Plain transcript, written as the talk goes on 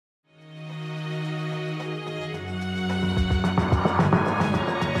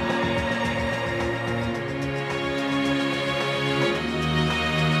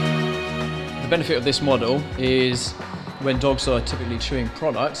benefit of this model is when dogs are typically chewing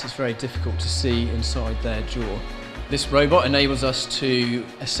products, it's very difficult to see inside their jaw. This robot enables us to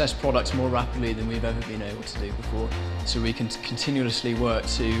assess products more rapidly than we've ever been able to do before, so we can continuously work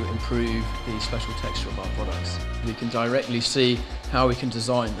to improve the special texture of our products. We can directly see how we can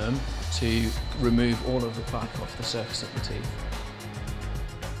design them to remove all of the plaque off the surface of the teeth.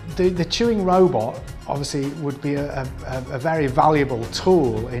 The chewing robot obviously would be a very valuable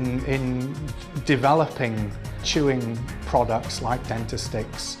tool in developing chewing products like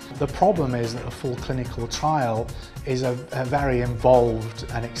Dentasticks. The problem is that a full clinical trial is a very involved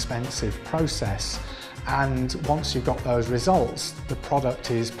and expensive process, and once you've got those results, the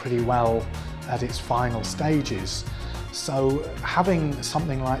product is pretty well at its final stages. So having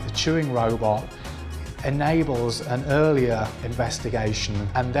something like the chewing robot enables an earlier investigation,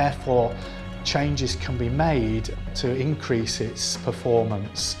 and therefore changes can be made to increase its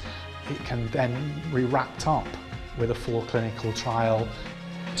performance. It can then be wrapped up with a full clinical trial.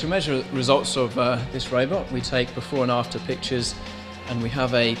 To measure results of this robot, we take before and after pictures, and we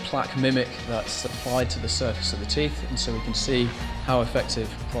have a plaque mimic that's applied to the surface of the teeth, and so we can see how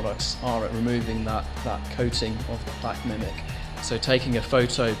effective products are at removing that coating of the plaque mimic. So taking a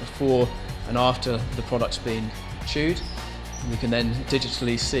photo before and after the product's been chewed, we can then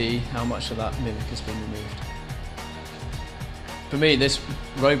digitally see how much of that mimic has been removed. For me, this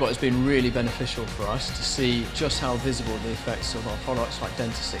robot has been really beneficial for us to see just how visible the effects of our products like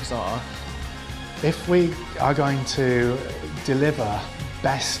Dentasticks are. If we are going to deliver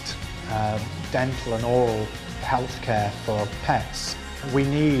best dental and oral healthcare for pets, we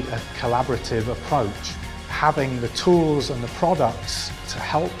need a collaborative approach. Having the tools and the products to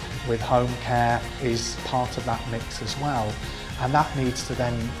help with home care is part of that mix as well, and that needs to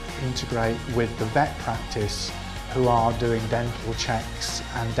then integrate with the vet practice who are doing dental checks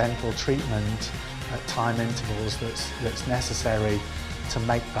and dental treatment at time intervals that's necessary to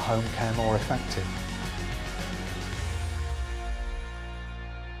make the home care more effective.